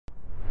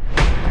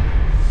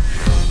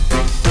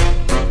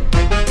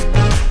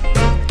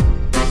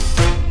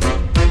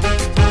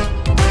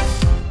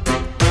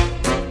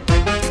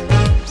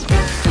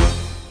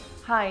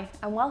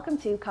and welcome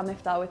to Come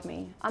Iftar with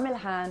me. I'm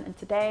Ilhan and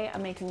today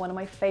I'm making one of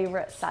my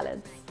favourite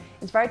salads.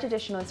 It's very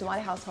traditional in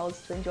Somali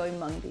households to enjoy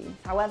mung beans.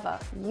 However,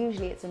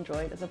 usually it's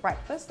enjoyed as a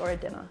breakfast or a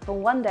dinner. But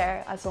one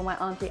day I saw my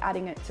auntie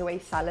adding it to a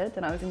salad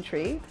and I was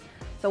intrigued.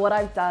 So what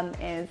I've done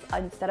is,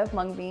 instead of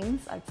mung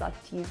beans, I've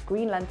started to use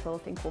green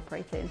lentils to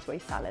incorporate it into a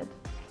salad.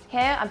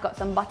 Here I've got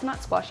some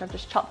butternut squash I've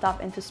just chopped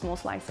up into small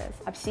slices.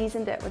 I've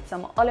seasoned it with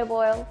some olive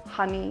oil,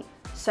 honey,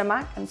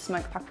 sumac and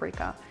smoked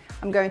paprika.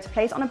 I'm going to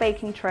place it on a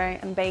baking tray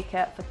and bake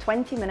it for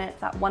 20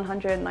 minutes at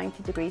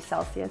 190 degrees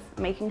Celsius,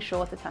 making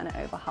sure to turn it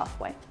over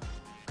halfway.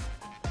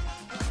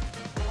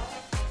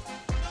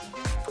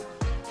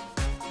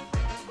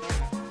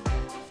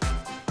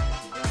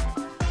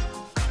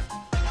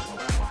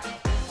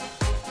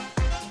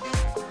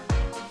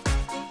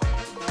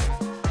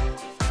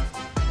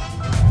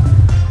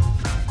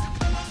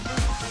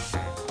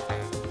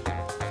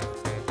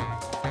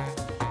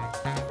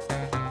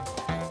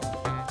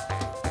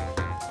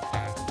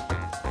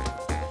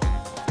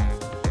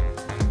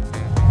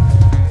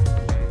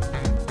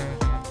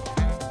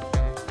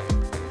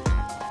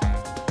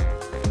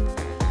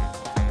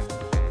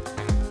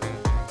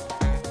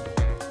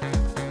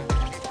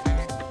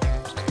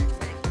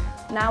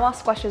 Now our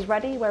squash is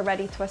ready, we're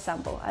ready to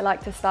assemble. I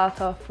like to start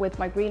off with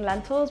my green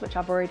lentils, which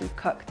I've already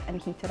cooked and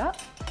heated up.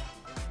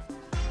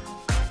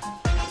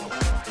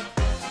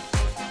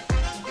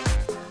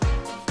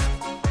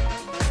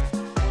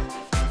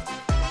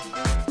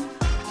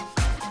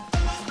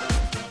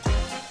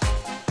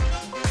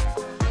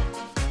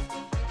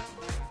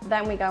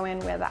 Then we go in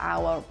with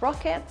our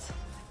rocket.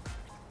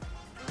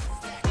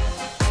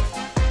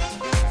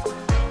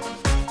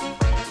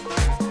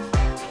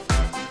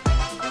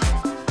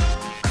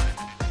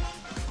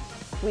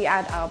 We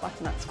add our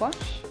butternut squash.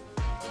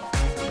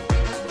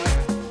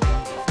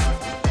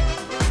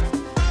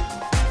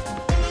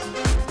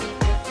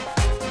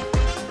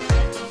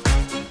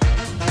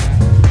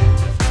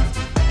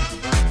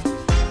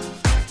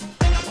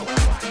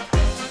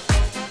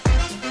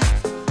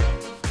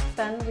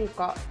 Then we've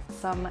got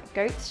some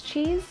goat's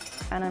cheese,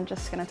 and I'm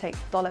just going to take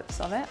dollops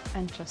of it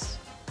and just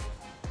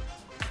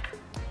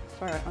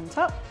throw it on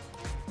top.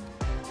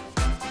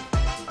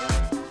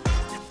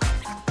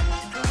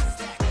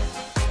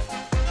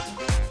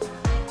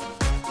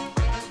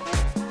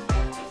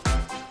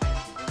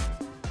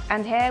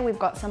 And here we've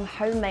got some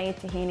homemade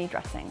tahini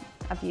dressing.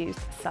 I've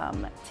used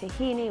some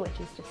tahini, which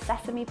is just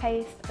sesame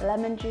paste,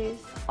 lemon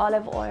juice,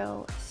 olive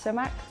oil,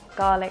 sumac,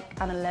 garlic,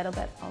 and a little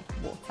bit of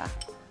water.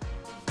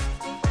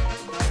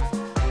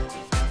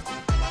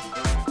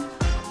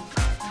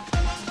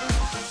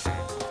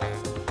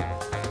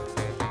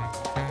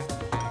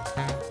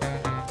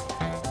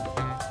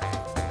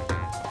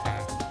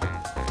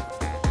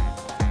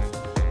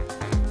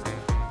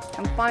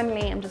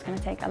 Finally, I'm just going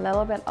to take a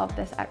little bit of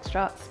this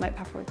extra smoked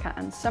paprika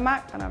and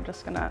sumac and I'm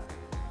just going to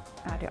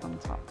add it on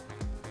top.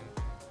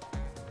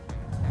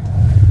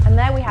 And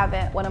there we have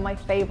it, one of my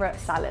favourite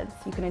salads.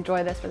 You can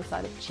enjoy this with a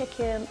side of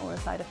chicken or a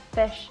side of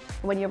fish.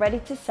 And when you're ready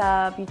to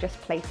serve, you just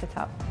plate it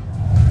up.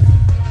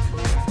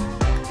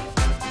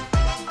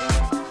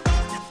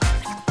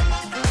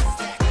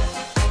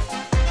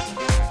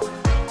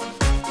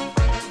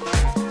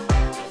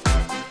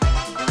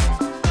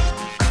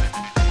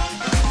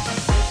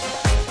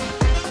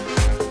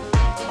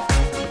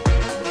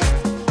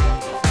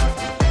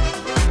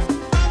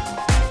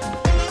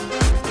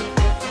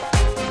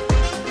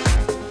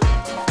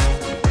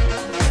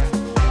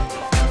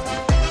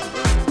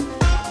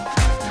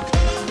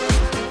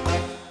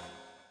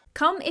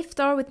 Come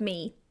Iftar with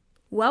me.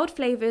 World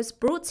Flavours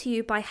brought to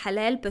you by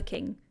Halal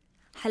Booking.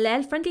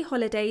 Halal friendly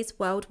holidays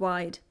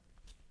worldwide.